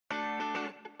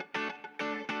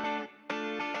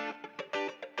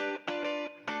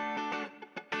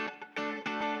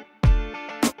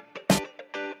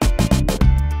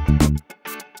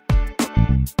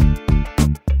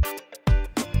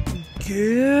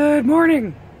Good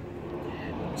morning.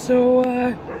 So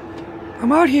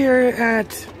I'm out here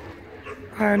at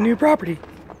a new property.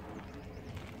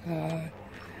 Out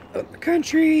in the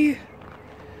country.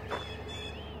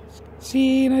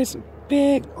 See, nice and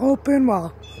big, open,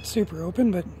 well, not super open,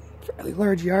 but fairly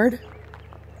large yard.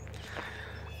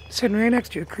 Sitting right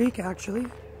next to a creek, actually.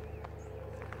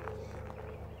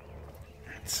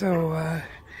 So I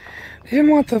didn't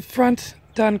want the front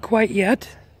done quite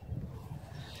yet.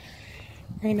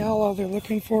 Right now, all they're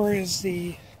looking for is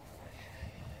around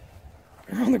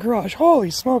the garage. Holy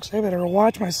smokes, I better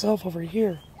watch myself over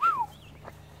here.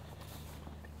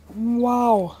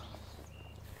 Wow.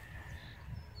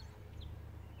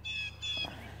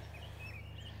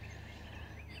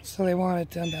 So they want it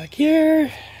done back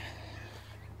here.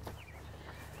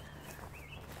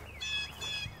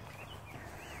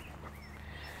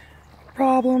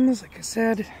 Problems, like I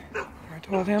said, I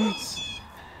told him,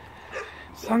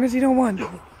 as long as you don't want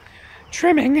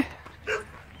trimming,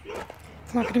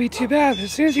 it's not going to be too bad. But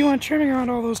as soon as you want trimming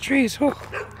around all those trees, whew.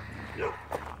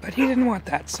 But he didn't want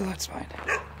that, so that's fine.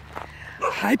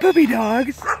 Hi, puppy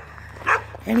dogs.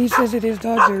 And he says that his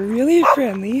dogs are really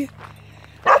friendly,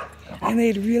 and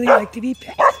they'd really like to be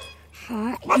pet.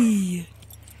 Hi.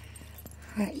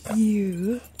 Hi,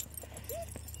 you.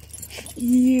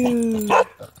 You.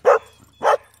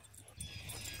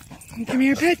 Come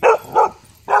here, pet.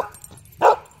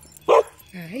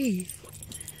 Hi.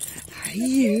 Hi,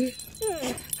 you.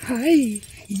 Hi.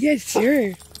 Yes,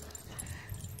 sir.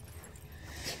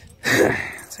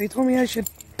 So he told me I should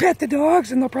pet the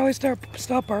dogs and they'll probably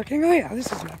stop barking. Oh yeah, this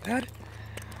is not bad.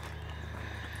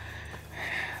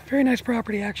 Very nice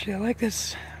property, actually. I like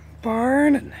this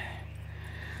barn. And,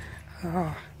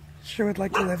 oh, sure would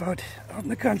like to live out in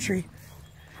the country.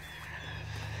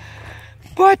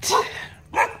 But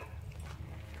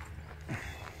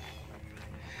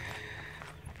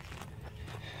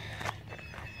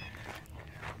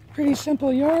pretty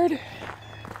simple yard.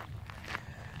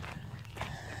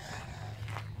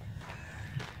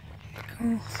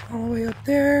 Goes all the way up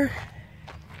there.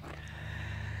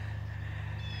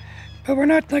 But we're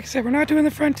not, like I said, we're not doing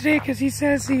the front today because he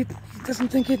says he doesn't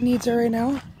think it needs it right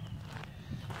now.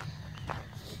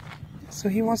 So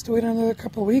he wants to wait another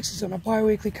couple of weeks. He's on a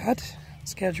bi-weekly cut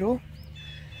schedule.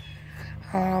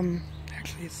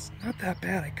 Actually, it's not that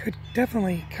bad. I could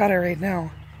definitely cut it right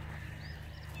now.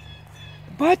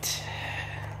 But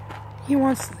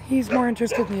he's more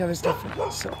interested in the other stuff for now,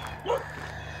 so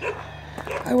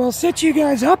I will set you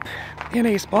guys up in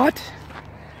a spot.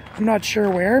 I'm not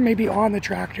sure where, maybe on the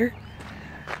tractor.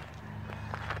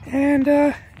 And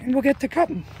we'll get to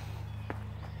cutting.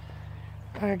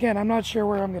 Again, I'm not sure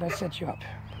where I'm gonna set you up.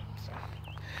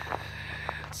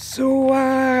 So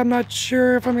I'm not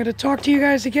sure if I'm gonna talk to you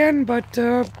guys again, but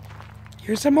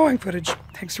here's some mowing footage.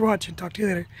 Thanks for watching. Talk to you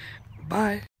later.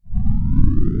 Bye.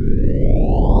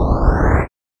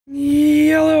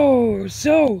 Hello.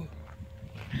 So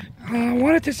I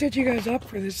wanted to set you guys up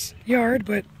for this yard,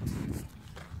 but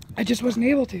I just wasn't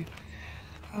able to.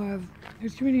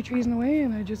 There's too many trees in the way,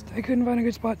 and I couldn't find a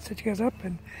good spot to set you guys up.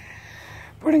 And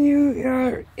putting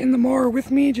you in the mower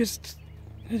with me it just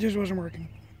wasn't working.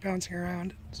 Bouncing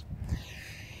around.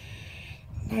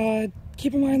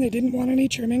 Keep in mind they didn't want any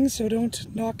trimming, so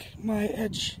don't knock my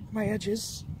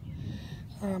edges.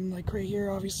 Like right here,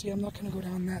 obviously, I'm not going to go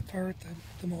down that far with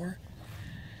the mower.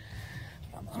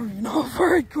 I don't even know how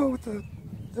far I'd go with the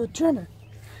trimmer.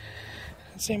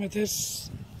 And same with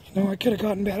this. You know, I could have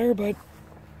gotten better, but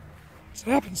that's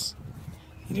what happens.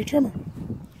 You need a trimmer.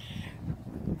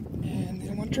 And they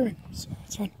don't want trimming, so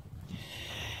it's fine.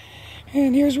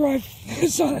 And here's where I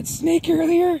saw that snake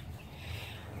earlier.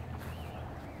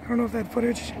 I don't know if that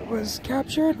footage was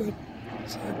captured, but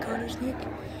it's a garter snake.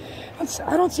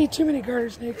 I don't see too many garter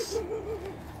snakes.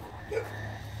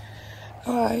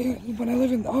 When I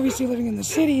obviously living in the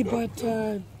city, but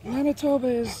Manitoba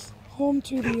is home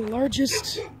to the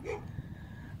largest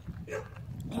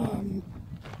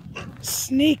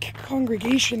snake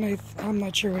congregation. I'm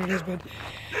not sure what it is, but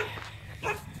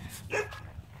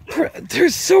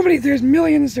there's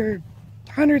millions or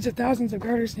hundreds of thousands of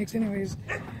garter snakes anyways,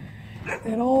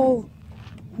 that all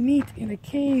meet in a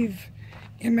cave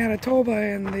in Manitoba,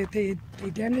 and they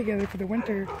den together for the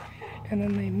winter, and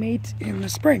then they mate in the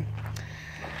spring.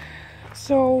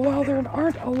 So while there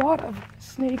aren't a lot of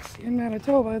snakes in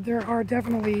Manitoba, there are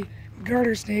definitely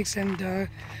garter snakes, and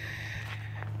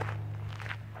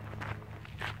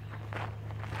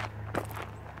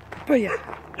but yeah,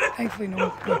 thankfully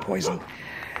no poison.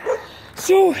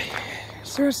 So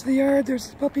here's the rest of the yard.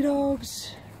 There's the puppy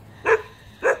dogs.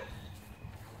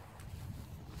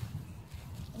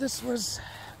 This was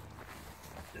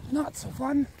not so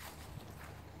fun.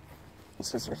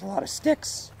 Since there's a lot of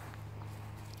sticks,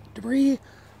 debris.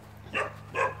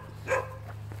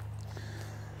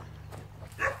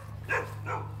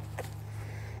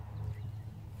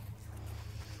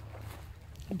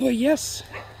 But yes,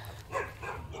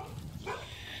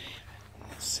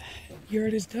 this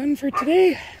yard is done for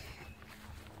today.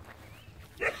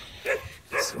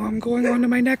 So I'm going on to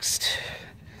my next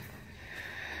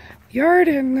yard,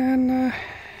 and then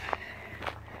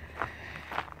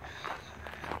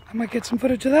I might get some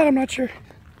footage of that. I'm not sure.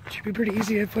 It should be pretty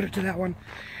easy to put it to that one.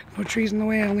 No trees in the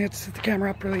way. I only have to set the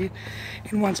camera up really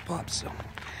in one spot.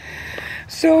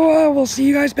 So we'll see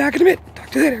you guys back in a bit. Talk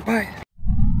to you later. Bye.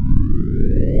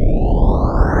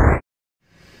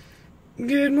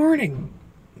 Good morning.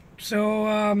 So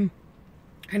I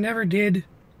never did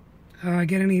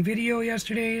get any video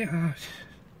yesterday. I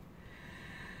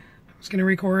was gonna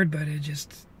record, but it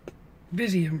just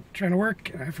busy. I'm trying to work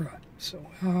and I forgot. So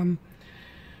I'm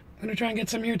gonna try and get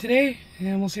some here today,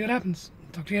 and we'll see what happens.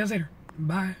 Talk to you guys later.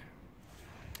 Bye.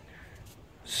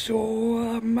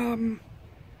 So I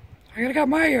gotta got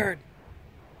my yard.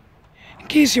 In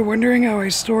case you're wondering how I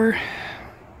store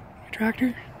my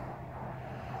tractor.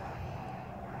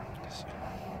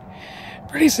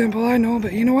 Pretty simple, I know,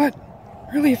 but you know what?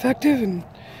 Really effective, and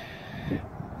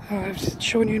I've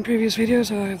shown you in previous videos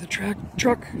how I have the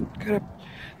truck kind of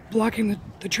blocking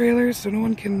the trailers so no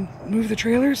one can move the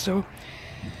trailers, so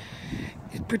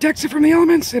it protects it from the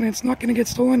elements and it's not going to get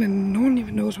stolen, and no one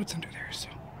even knows what's under there, so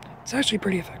it's actually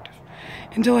pretty effective.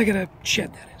 Until I get a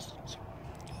shed, that is. So,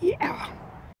 yeah.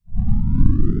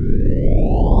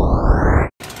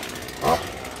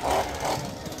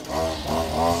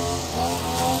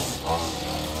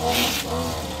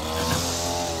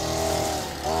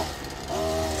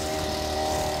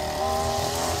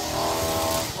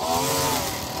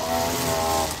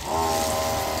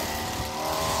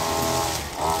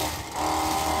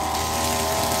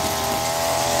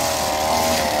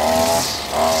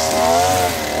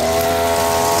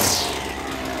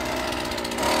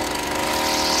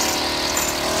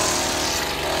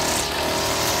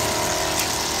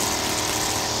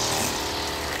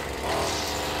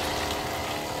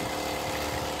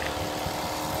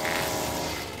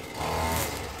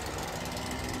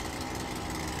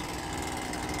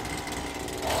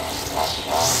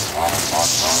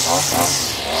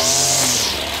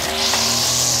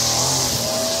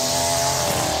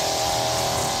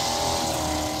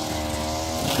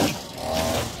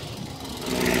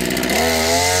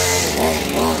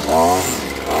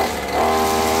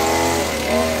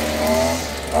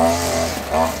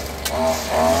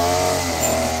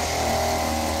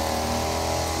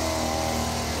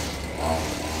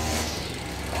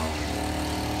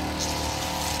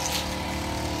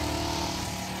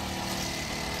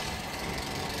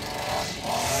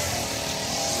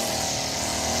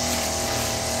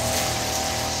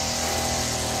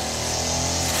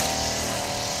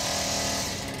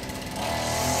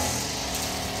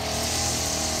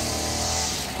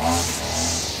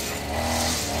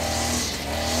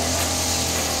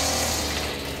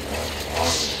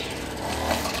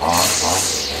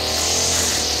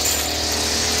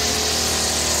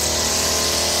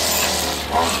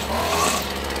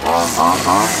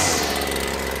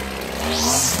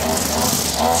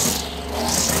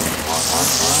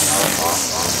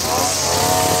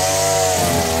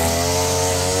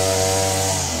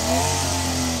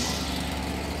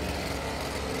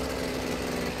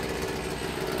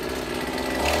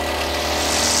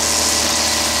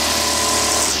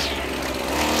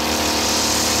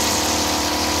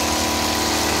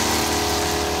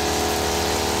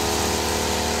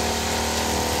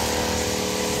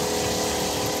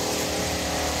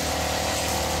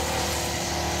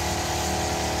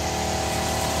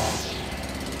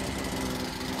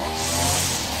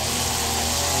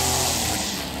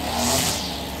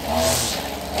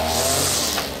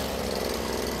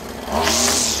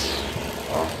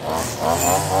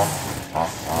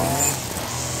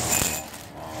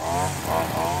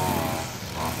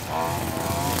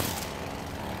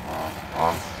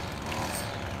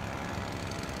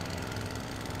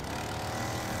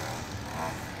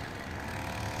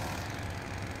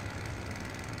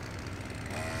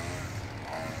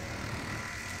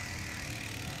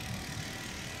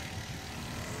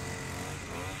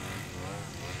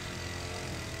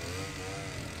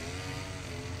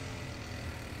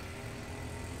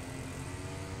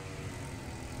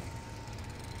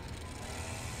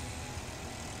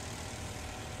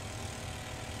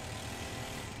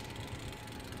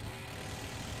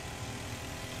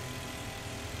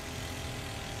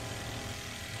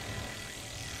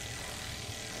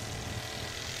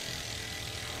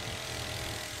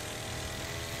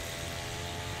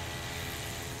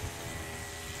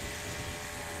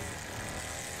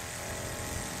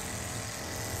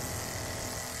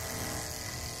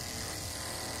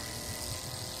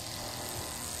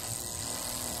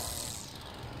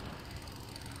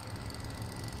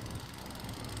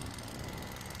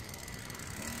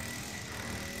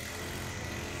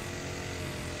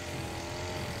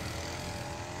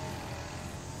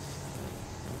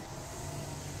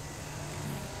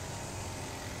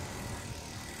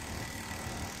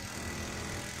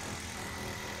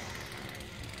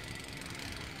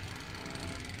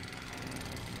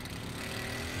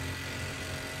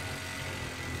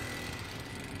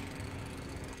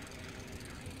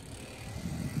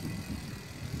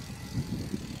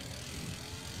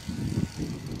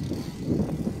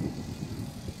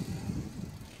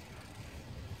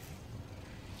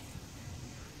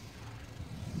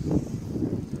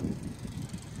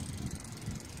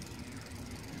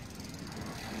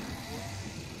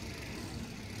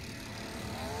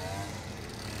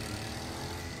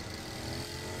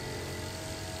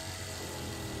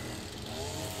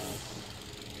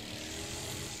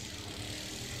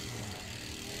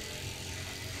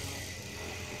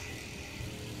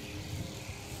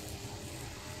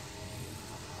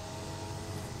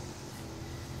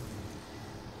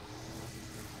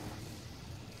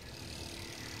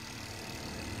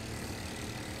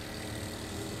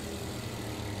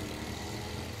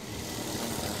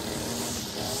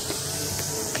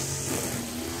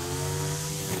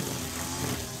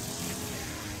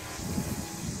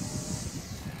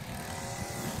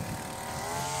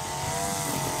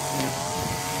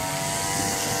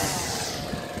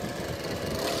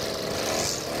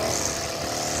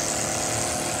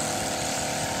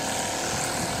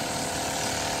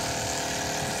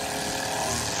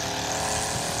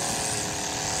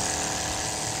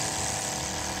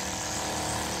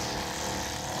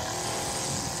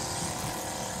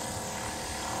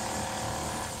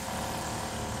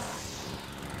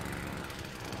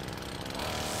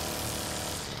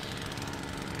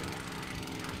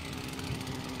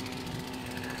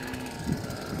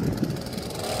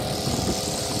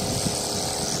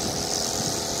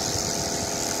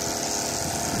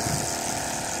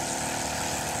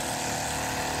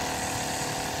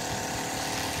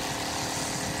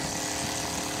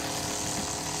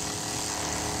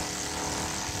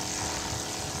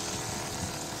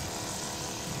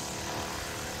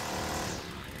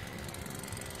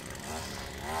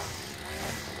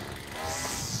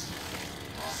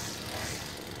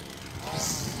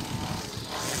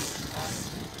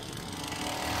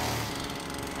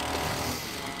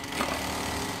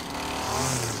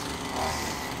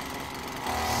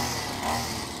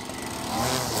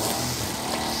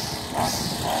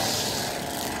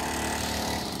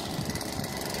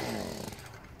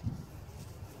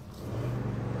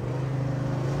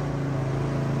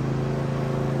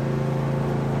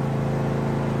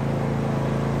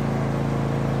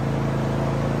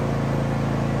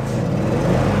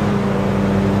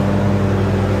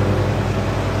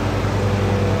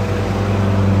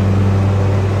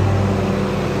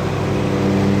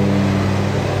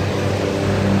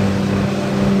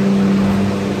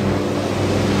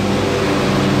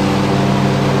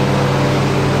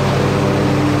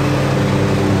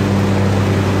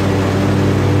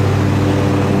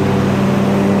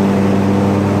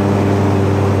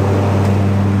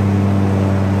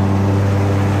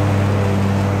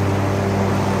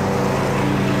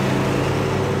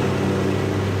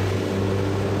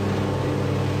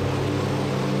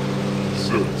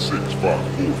 6, 5, 4, 3,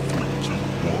 2,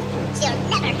 1. You'll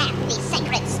never have the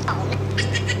sacred stone.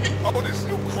 Oh, this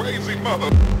you crazy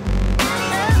mother.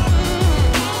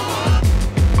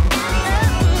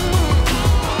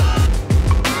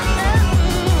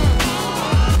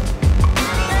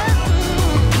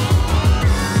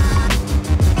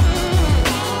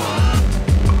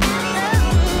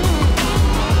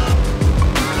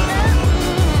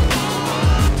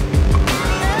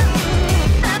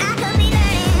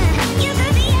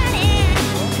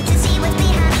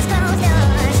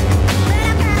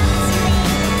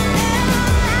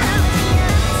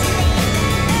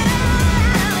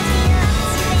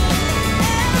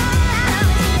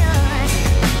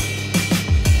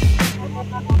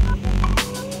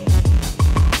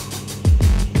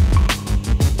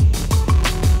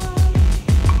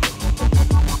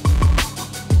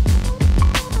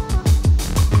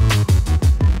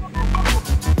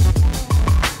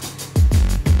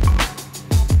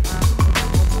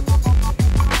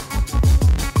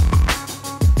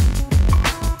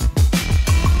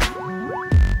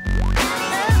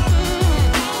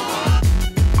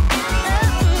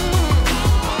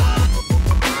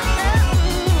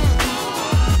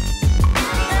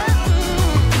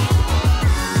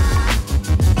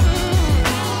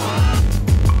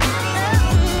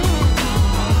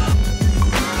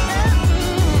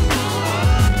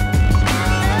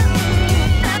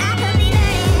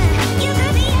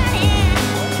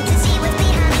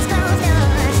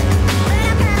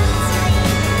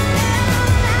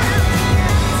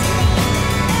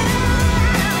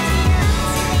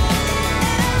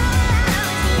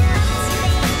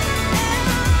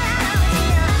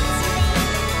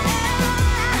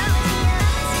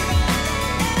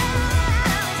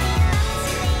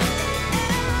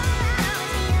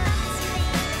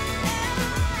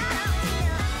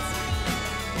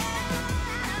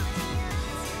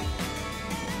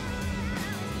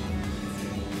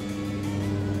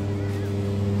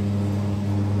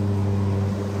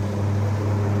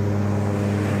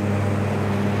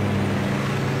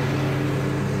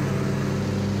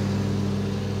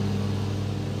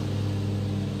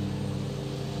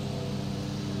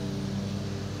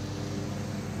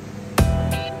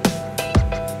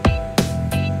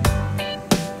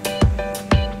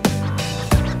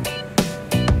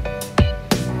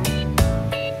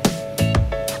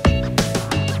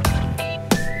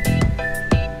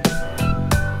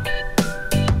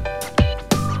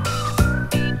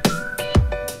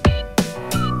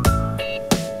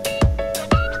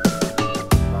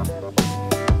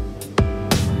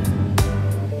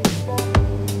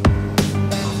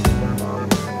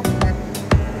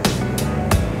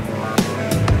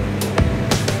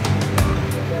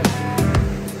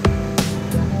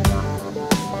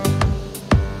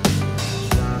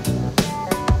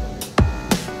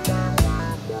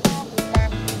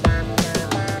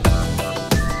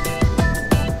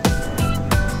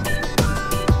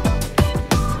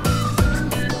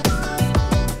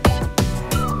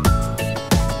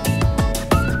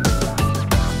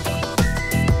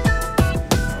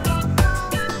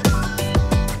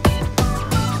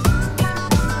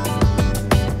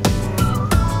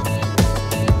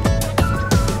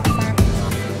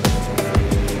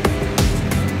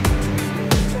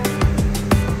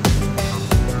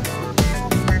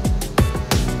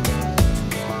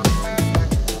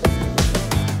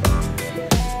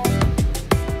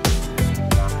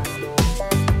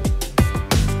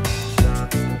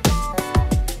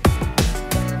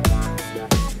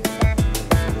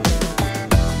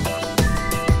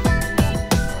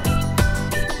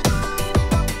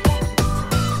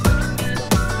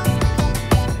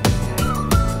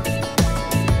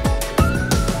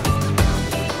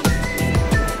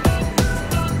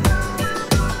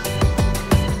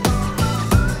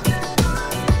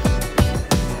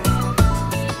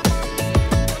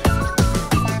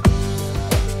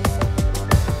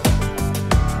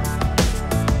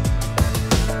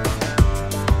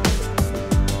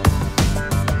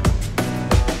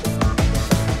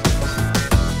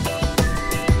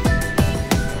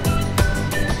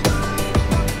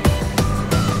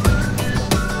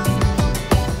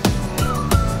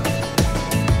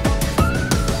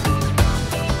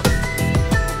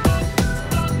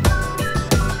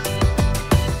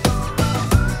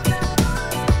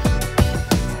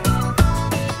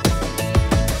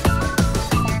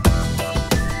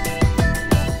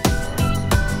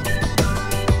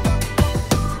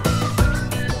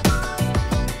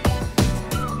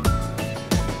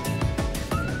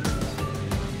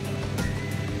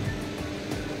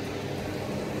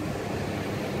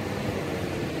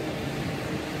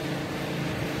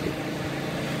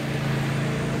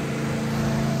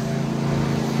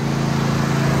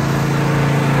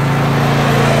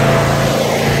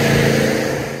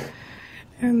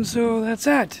 And so that's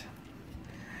that.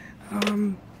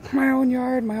 My own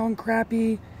yard, my own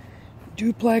crappy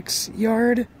duplex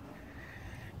yard.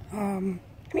 I mean,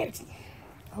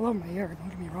 I love my yard, don't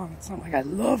get me wrong. It's not like I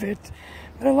love it,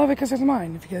 but I love it because it's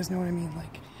mine, if you guys know what I mean.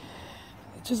 Like,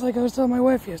 it's just like I was telling my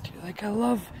wife yesterday. Like, I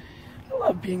love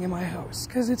being in my house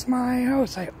because it's my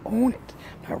house. I own it.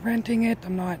 I'm not renting it.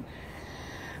 I'm not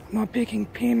making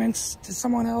payments to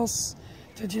someone else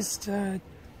to just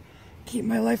keep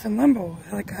my life in limbo.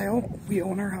 Like, we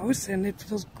own our house, and it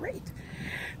feels great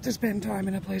to spend time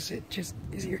in a place that just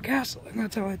is your castle, and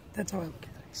that's how I look at it.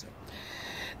 So,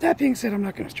 that being said, I'm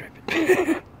not going to stripe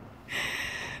it.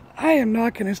 I am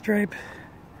not going to stripe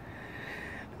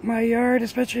my yard,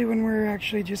 especially when we're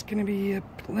actually just going to be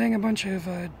laying a bunch of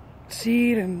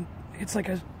seed, and it's like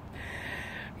a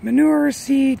manure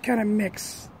seed kind of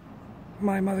mix.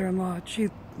 My mother-in-law,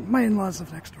 my in-laws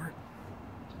live next door.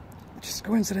 Just a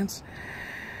coincidence.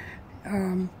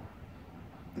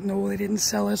 No, they didn't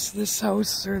sell us this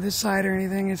house or this side or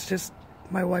anything. It's just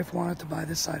my wife wanted to buy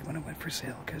this side when it went for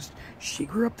sale because she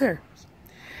grew up there.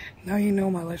 Now you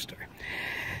know my life story.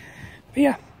 But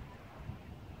yeah,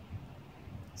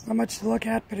 it's not much to look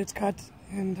at, but it's cut,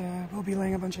 and we'll be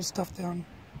laying a bunch of stuff down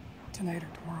tonight or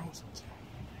tomorrow. So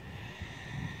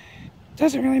it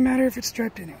doesn't really matter if it's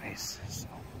striped anyways. So,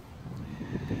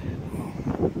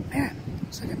 oh man,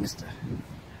 looks like I missed a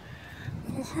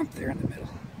little hump there in the middle.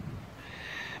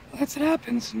 Well, that's what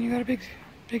happens when you got a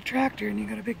big tractor and you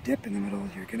got a big dip in the middle.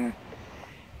 You're gonna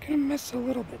miss a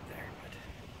little bit there, but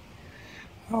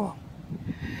oh well.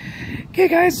 Okay,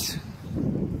 guys,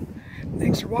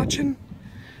 thanks for watching.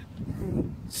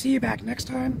 See you back next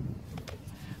time.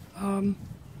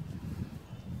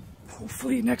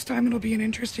 Hopefully next time it'll be an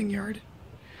interesting yard.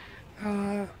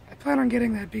 I plan on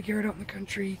getting that big yard out in the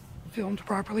country filmed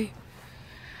properly.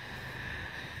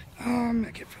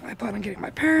 I plan on getting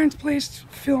my parents' place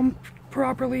filmed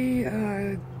properly.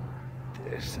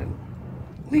 There's at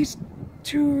least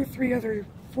 2 or 3 other,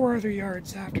 4 other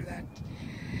yards after that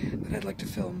I'd like to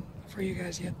film for you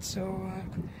guys yet. So,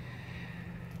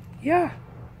 yeah.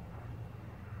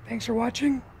 Thanks for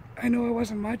watching. I know it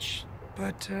wasn't much,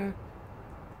 but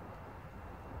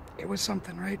it was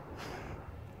something, right?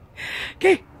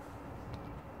 Okay.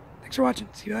 Thanks for watching.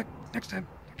 See you back next time.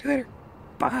 Talk to you later.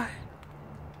 Bye.